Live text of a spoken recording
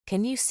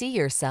Can you see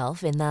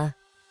yourself in the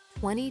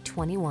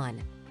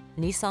 2021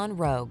 Nissan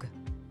Rogue?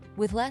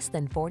 With less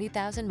than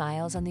 40,000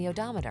 miles on the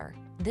odometer,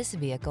 this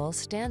vehicle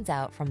stands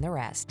out from the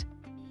rest.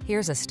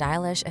 Here's a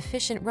stylish,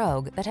 efficient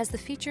Rogue that has the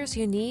features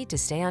you need to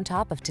stay on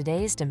top of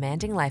today's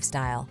demanding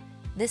lifestyle.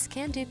 This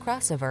can-do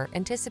crossover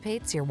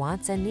anticipates your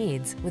wants and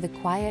needs with a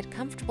quiet,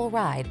 comfortable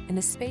ride in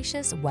a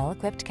spacious,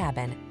 well-equipped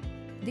cabin.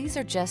 These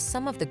are just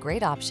some of the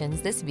great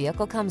options this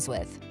vehicle comes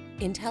with: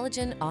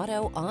 intelligent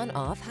auto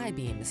on-off high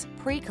beams,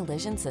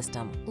 pre-collision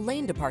system,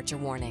 lane departure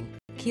warning,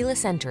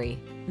 keyless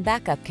entry,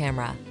 backup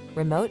camera,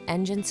 remote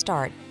engine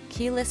start,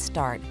 keyless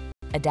start,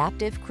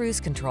 adaptive cruise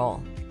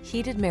control,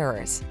 heated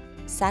mirrors,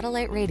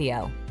 satellite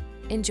radio.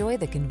 Enjoy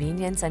the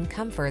convenience and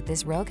comfort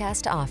this Rogue has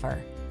to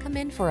offer. Come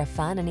in for a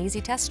fun and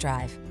easy test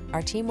drive.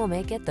 Our team will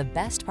make it the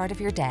best part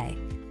of your day.